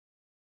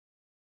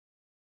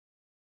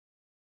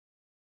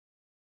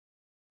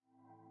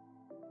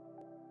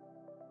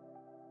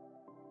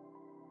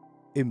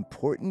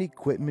Important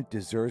equipment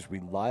deserves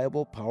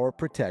reliable power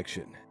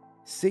protection.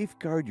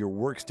 Safeguard your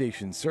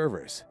workstation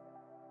servers,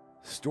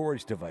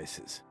 storage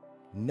devices,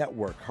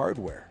 network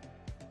hardware,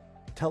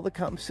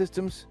 telecom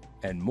systems,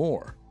 and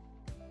more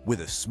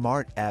with a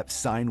Smart App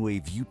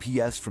Sinewave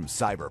UPS from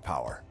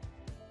CyberPower.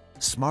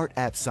 Smart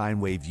App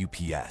Sinewave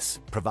UPS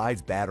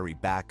provides battery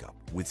backup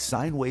with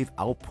Sinewave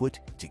output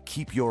to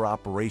keep your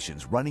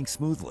operations running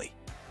smoothly.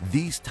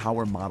 These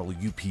tower model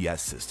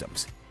UPS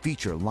systems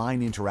feature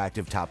line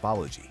interactive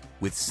topology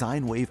with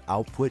Sinewave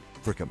output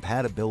for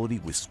compatibility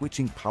with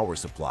switching power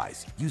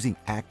supplies using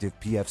Active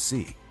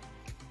PFC.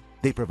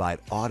 They provide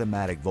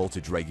automatic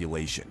voltage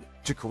regulation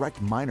to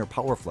correct minor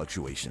power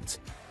fluctuations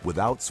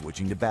without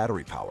switching to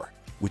battery power,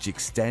 which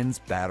extends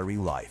battery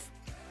life.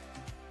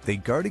 They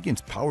guard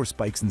against power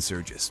spikes and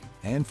surges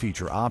and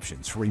feature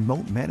options for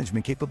remote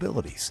management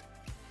capabilities.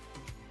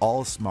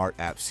 All Smart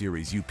App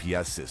Series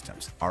UPS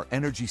systems are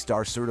ENERGY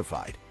STAR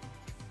certified.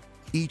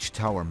 Each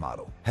tower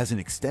model has an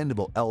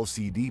extendable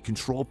LCD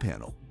control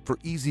panel for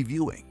easy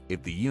viewing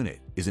if the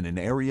unit is in an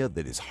area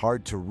that is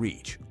hard to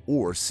reach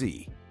or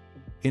see.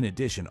 In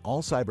addition,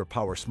 all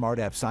CyberPower Smart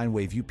App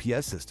Sinewave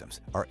UPS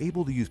systems are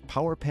able to use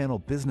Power Panel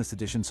Business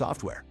Edition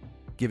software,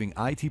 giving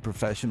IT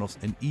professionals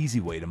an easy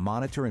way to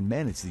monitor and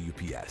manage the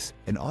UPS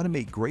and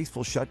automate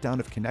graceful shutdown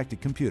of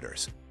connected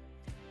computers.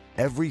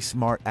 Every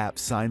Smart App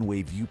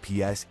Sinewave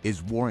UPS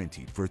is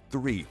warranted for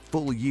 3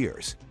 full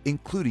years,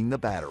 including the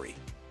battery.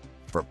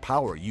 For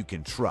power you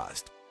can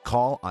trust,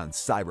 call on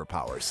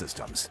CyberPower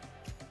Systems.